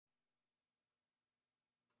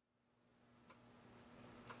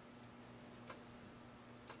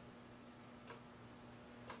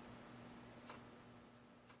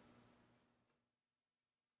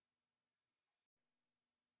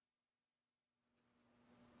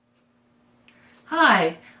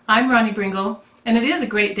Hi, I'm Ronnie Bringle, and it is a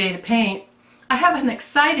great day to paint. I have an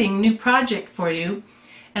exciting new project for you,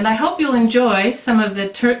 and I hope you'll enjoy some of the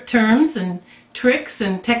terms and tricks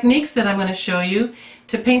and techniques that I'm going to show you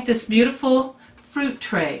to paint this beautiful fruit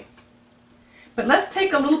tray. But let's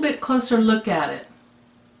take a little bit closer look at it.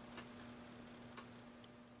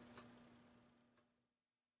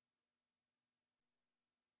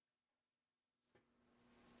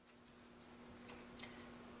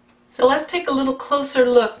 So let's take a little closer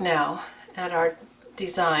look now at our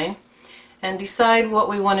design and decide what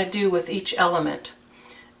we want to do with each element.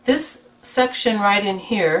 This section right in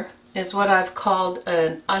here is what I've called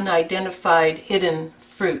an unidentified hidden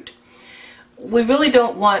fruit. We really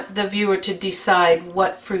don't want the viewer to decide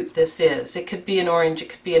what fruit this is. It could be an orange, it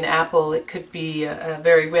could be an apple, it could be a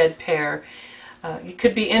very red pear. It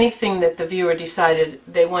could be anything that the viewer decided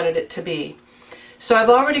they wanted it to be. So I've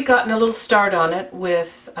already gotten a little start on it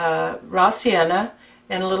with raw sienna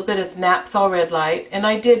and a little bit of naphthol red light, and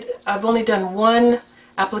I've only done one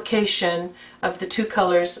application of the two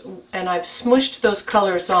colors, and I've smushed those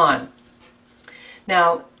colors on.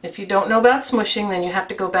 Now, if you don't know about smushing, then you have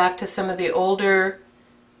to go back to some of the older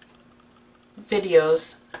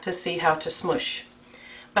videos to see how to smush.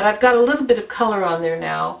 But I've got a little bit of color on there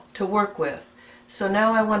now to work with. So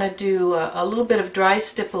now I want to do a little bit of dry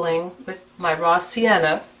stippling with my raw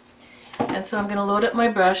sienna. And so I'm going to load up my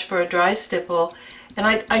brush for a dry stipple. And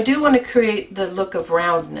I do want to create the look of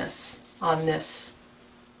roundness on this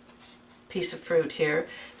piece of fruit here.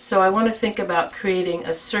 So I want to think about creating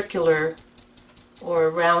a circular or a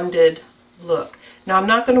rounded look. Now I'm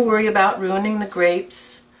not going to worry about ruining the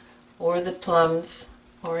grapes or the plums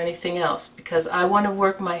or anything else, because I want to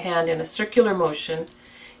work my hand in a circular motion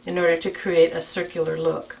in order to create a circular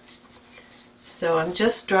look. So I'm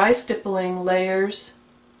just dry stippling layers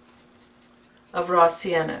of raw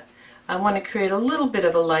sienna. I want to create a little bit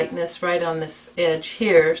of a lightness right on this edge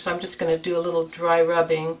here, so I'm just going to do a little dry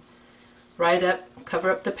rubbing right up, cover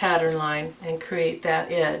up the pattern line, and create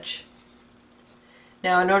that edge.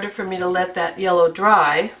 Now, in order for me to let that yellow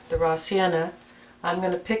dry, the raw sienna, I'm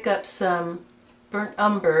going to pick up some burnt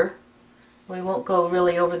umber. We won't go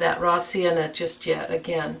really over that raw sienna just yet.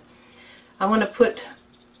 Again, I want to put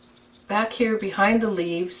back here behind the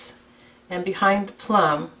leaves and behind the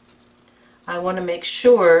plum. I want to make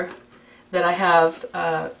sure that I have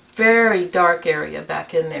a very dark area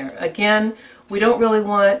back in there. Again, we don't really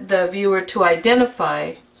want the viewer to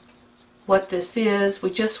identify what this is. We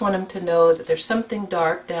just want them to know that there's something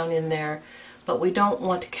dark down in there, but we don't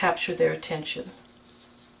want to capture their attention.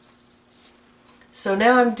 So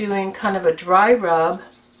now I'm doing kind of a dry rub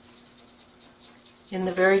in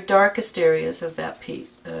the very darkest areas of that peach.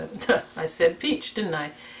 I said peach, didn't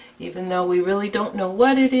I? Even though we really don't know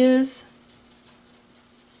what it is,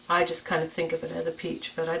 I just kind of think of it as a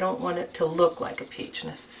peach, but I don't want it to look like a peach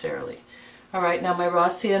necessarily. Alright, now my raw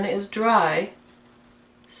sienna is dry,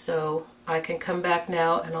 so I can come back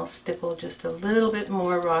now and I'll stipple just a little bit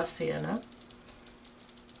more raw sienna.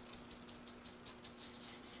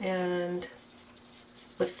 And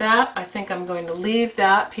with that, I think I'm going to leave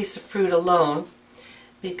that piece of fruit alone,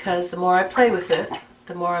 because the more I play with it,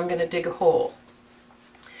 the more I'm going to dig a hole.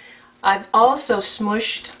 I've also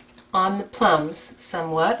smushed on the plums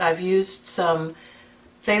somewhat. I've used some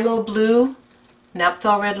phthalo blue,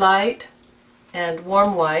 naphthol red light, and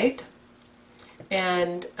warm white,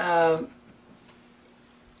 and I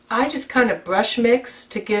just kind of brush mix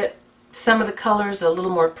to get some of the colors a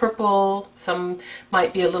little more purple, some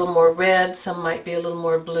might be a little more red, some might be a little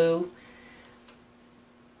more blue.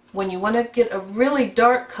 When you want to get a really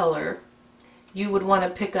dark color, you would want to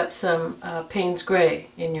pick up some Payne's Gray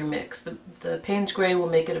in your mix. The Payne's Gray will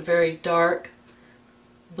make it a very dark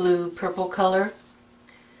blue purple color.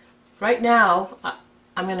 Right now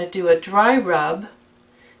I'm going to do a dry rub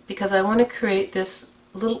because I want to create this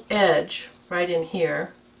little edge right in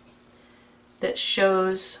here that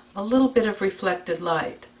shows a little bit of reflected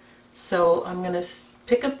light. So I'm going to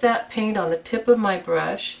pick up that paint on the tip of my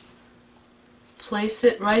brush, place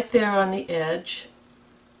it right there on the edge,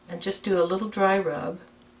 and just do a little dry rub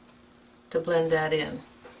to blend that in.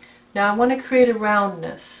 Now I want to create a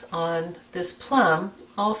roundness on this plum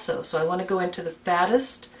also, so I want to go into the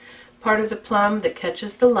fattest part of the plum that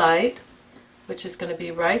catches the light, which is going to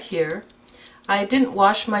be right here. I didn't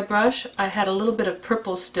wash my brush. I had a little bit of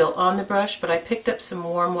purple still on the brush, but I picked up some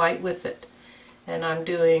warm white with it. And I'm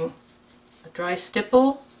doing a dry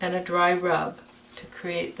stipple and a dry rub to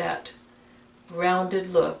create that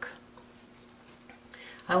rounded look.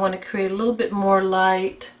 I want to create a little bit more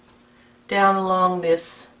light down along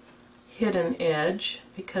this hidden edge,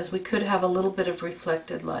 because we could have a little bit of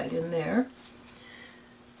reflected light in there.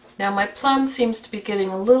 Now my plum seems to be getting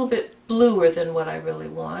a little bit bluer than what I really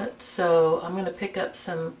want, so I'm going to pick up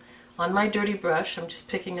some, on my dirty brush, I'm just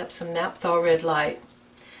picking up some Naphthol Red Light,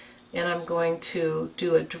 and I'm going to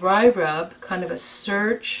do a dry rub, kind of a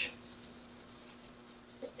search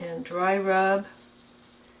and dry rub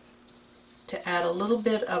to add a little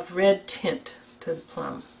bit of red tint to the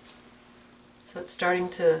plum. So it's starting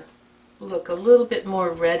to look a little bit more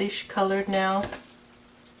reddish colored now.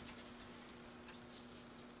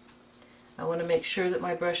 I want to make sure that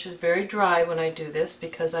my brush is very dry when I do this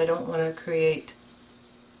because I don't want to create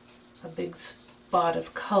a big spot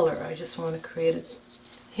of color. I just want to create a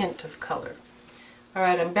hint of color.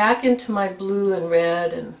 Alright, I'm back into my blue and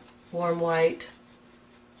red and warm white.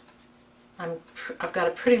 I've got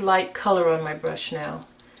a pretty light color on my brush now,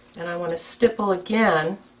 and I want to stipple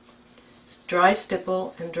again, dry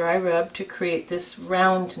stipple and dry rub to create this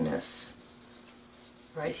roundness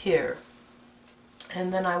right here.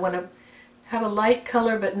 And then I want to have a light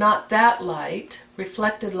color, but not that light.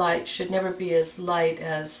 Reflected light should never be as light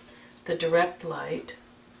as the direct light.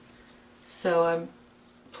 So I'm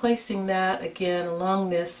placing that again along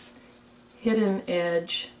this hidden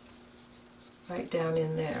edge right down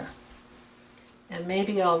in there. And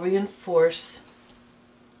maybe I'll reinforce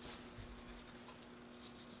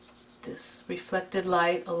this reflected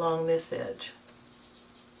light along this edge.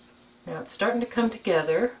 Now it's starting to come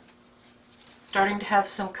together, starting to have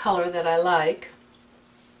some color that I like.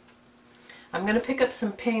 I'm going to pick up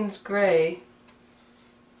some Payne's Gray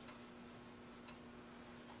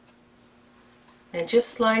and just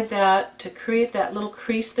slide that to create that little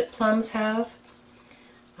crease that plums have.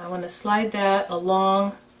 I want to slide that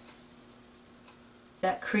along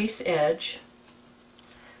that crease edge.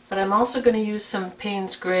 But I'm also going to use some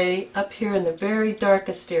Payne's Gray up here in the very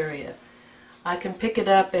darkest area. I can pick it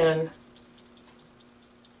up and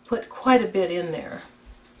put quite a bit in there.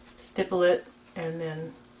 Stipple it and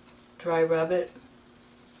then dry rub it.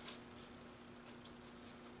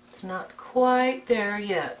 It's not quite there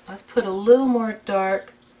yet. Let's put a little more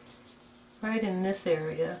dark right in this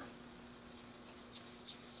area.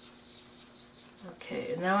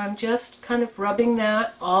 Okay, now I'm just kind of rubbing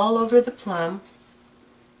that all over the plum.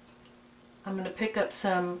 I'm going to pick up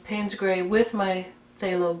some Payne's Gray with my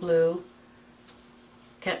phthalo blue.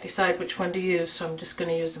 Can't decide which one to use, so I'm just going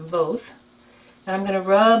to use them both. And I'm going to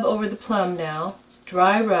rub over the plum now,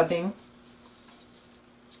 dry rubbing,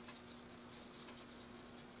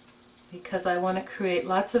 because I want to create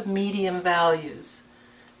lots of medium values.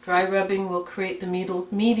 Dry rubbing will create the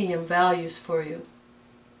medium values for you.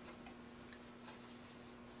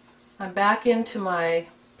 I'm back into my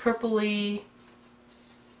purpley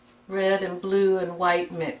red and blue and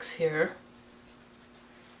white mix here,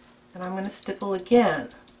 and I'm going to stipple again.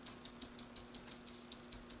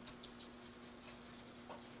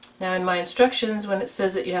 Now in my instructions, when it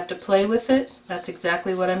says that you have to play with it, that's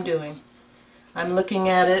exactly what I'm doing. I'm looking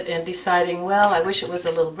at it and deciding, well, I wish it was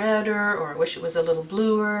a little redder, or I wish it was a little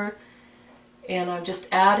bluer, and I'm just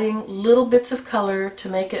adding little bits of color to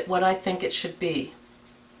make it what I think it should be.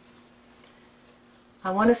 I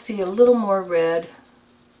want to see a little more red,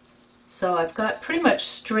 so I've got pretty much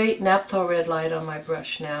straight Naphthol Red Light on my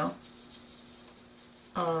brush now,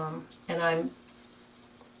 and I'm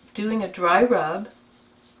doing a dry rub,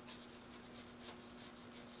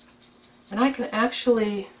 and I can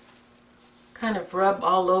actually kind of rub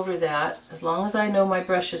all over that. As long as I know my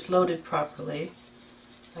brush is loaded properly,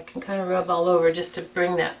 I can kind of rub all over just to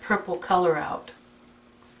bring that purple color out.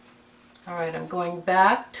 Alright, I'm going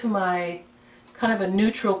back to my kind of a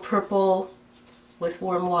neutral purple with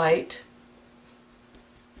warm white.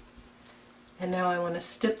 And now I want to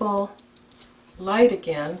stipple light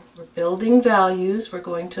again. We're building values. We're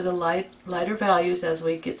going to the lighter values as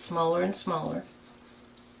we get smaller and smaller.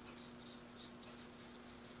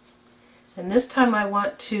 And this time I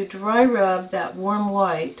want to dry rub that warm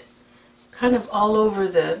white kind of all over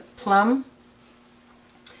the plum,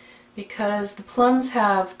 because the plums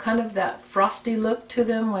have kind of that frosty look to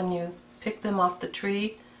them when you pick them off the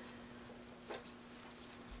tree.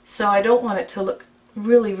 So I don't want it to look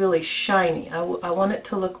really, really shiny. I want it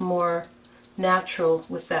to look more natural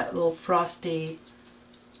with that little frosty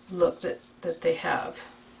look that they have.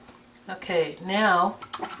 Okay, now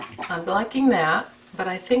I'm liking that, but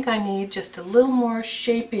I think I need just a little more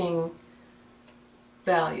shaping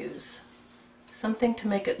values. Something to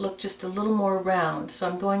make it look just a little more round. So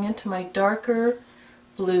I'm going into my darker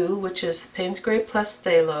blue, which is Payne's Gray plus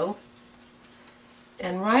phthalo,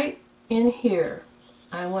 and right in here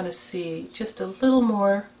I want to see just a little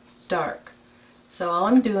more dark. So all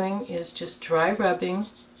I'm doing is just dry rubbing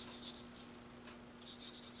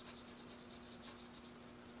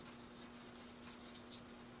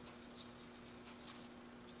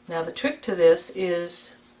Now the trick to this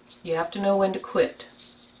is you have to know when to quit.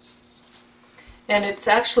 And it's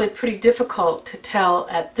actually pretty difficult to tell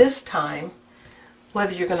at this time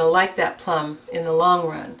whether you're going to like that plum in the long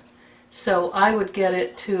run. So I would get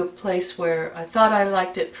it to a place where I thought I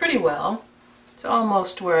liked it pretty well. It's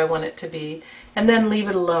almost where I want it to be. And then leave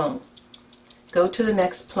it alone. Go to the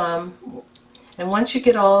next plum. And once you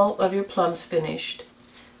get all of your plums finished,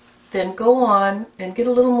 then go on and get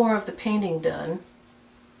a little more of the painting done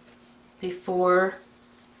before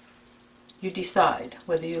you decide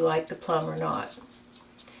whether you like the plum or not.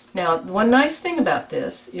 Now, one nice thing about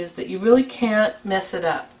this is that you really can't mess it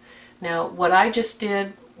up. Now, what I just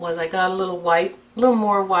did was I got a little white, a little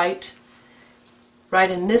more white right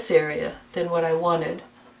in this area than what I wanted.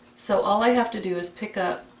 So all I have to do is pick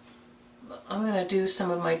up, I'm going to do some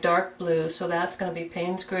of my dark blue, so that's going to be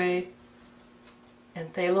Payne's Gray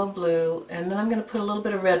and Phthalo Blue, and then I'm going to put a little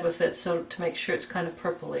bit of red with it so to make sure it's kind of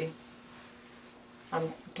purpley.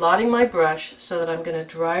 I'm blotting my brush so that I'm going to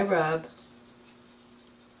dry rub.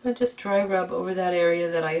 I just dry rub over that area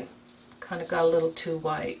that I kind of got a little too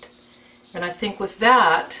white. And I think with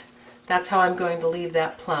that, that's how I'm going to leave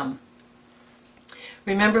that plum.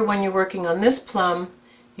 Remember, when you're working on this plum,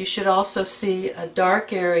 you should also see a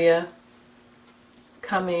dark area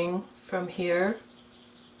coming from here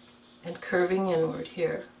and curving inward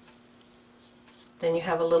here. Then you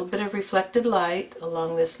have a little bit of reflected light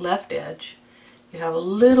along this left edge. You have a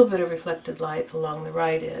little bit of reflected light along the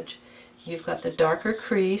right edge. You've got the darker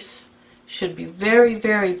crease. Should be very,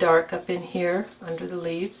 very dark up in here under the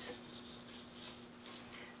leaves.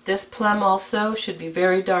 This plum also should be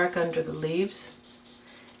very dark under the leaves.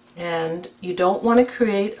 And you don't want to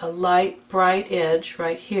create a light, bright edge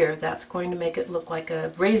right here. That's going to make it look like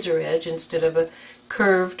a razor edge instead of a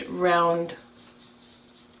curved, round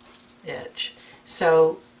edge.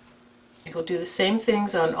 So you will do the same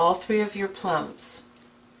things on all three of your plums.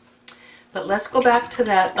 But let's go back to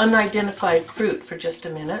that unidentified fruit for just a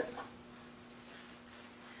minute.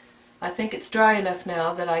 I think it's dry enough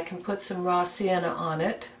now that I can put some raw sienna on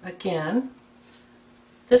it again.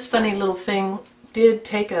 This funny little thing did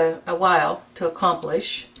take a while to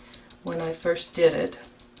accomplish when I first did it.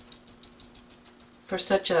 For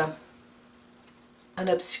such an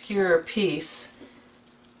obscure piece.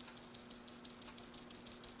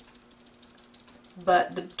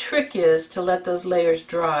 But the trick is to let those layers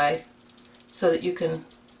dry so that you can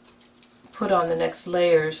put on the next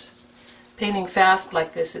layers. Painting fast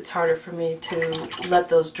like this, it's harder for me to let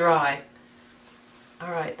those dry.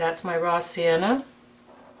 Alright, that's my raw sienna.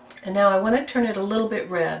 And now I want to turn it a little bit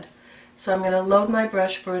red. So I'm going to load my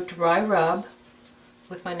brush for a dry rub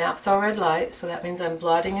with my Naphthol Red Light. So that means I'm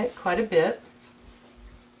blotting it quite a bit.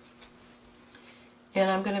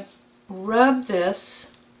 And I'm going to rub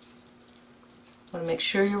this. I want to make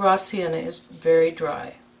sure your raw sienna is very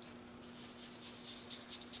dry.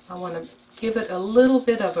 I want to give it a little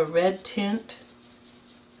bit of a red tint.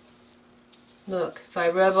 Look, if I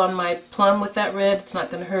rub on my plum with that red, it's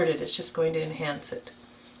not going to hurt it, it's just going to enhance it.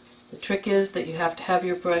 The trick is that you have to have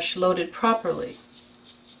your brush loaded properly.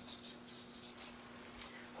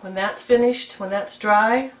 When that's finished, when that's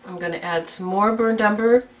dry, I'm going to add some more burnt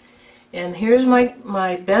umber. And here's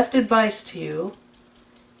my best advice to you,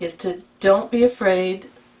 is to don't be afraid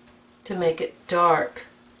to make it dark.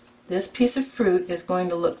 This piece of fruit is going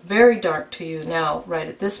to look very dark to you now, right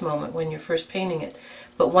at this moment when you're first painting it.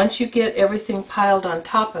 But once you get everything piled on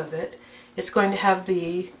top of it, it's going to have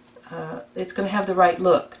the right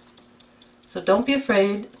look. So don't be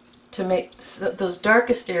afraid to make those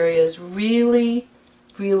darkest areas really,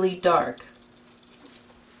 really dark.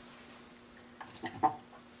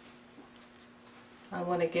 I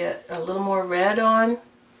want to get a little more red on.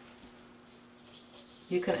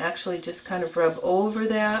 You can actually just kind of rub over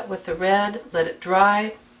that with the red, let it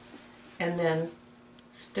dry, and then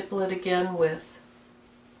stipple it again with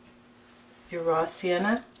your raw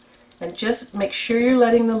sienna. And just make sure you're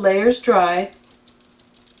letting the layers dry,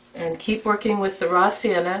 and keep working with the raw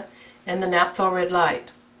sienna and the Naphthol Red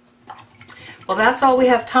Light. Well, that's all we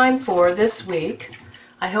have time for this week.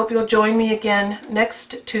 I hope you'll join me again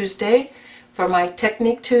next Tuesday for my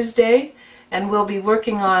Technique Tuesday, and we'll be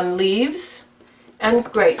working on leaves and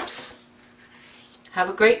grapes. Have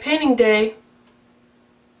a great painting day.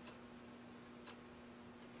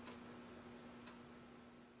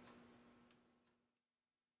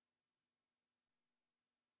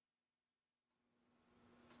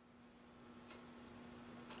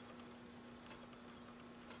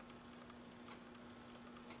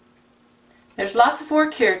 There's lots of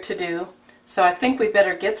work here to do, so I think we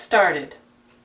better get started.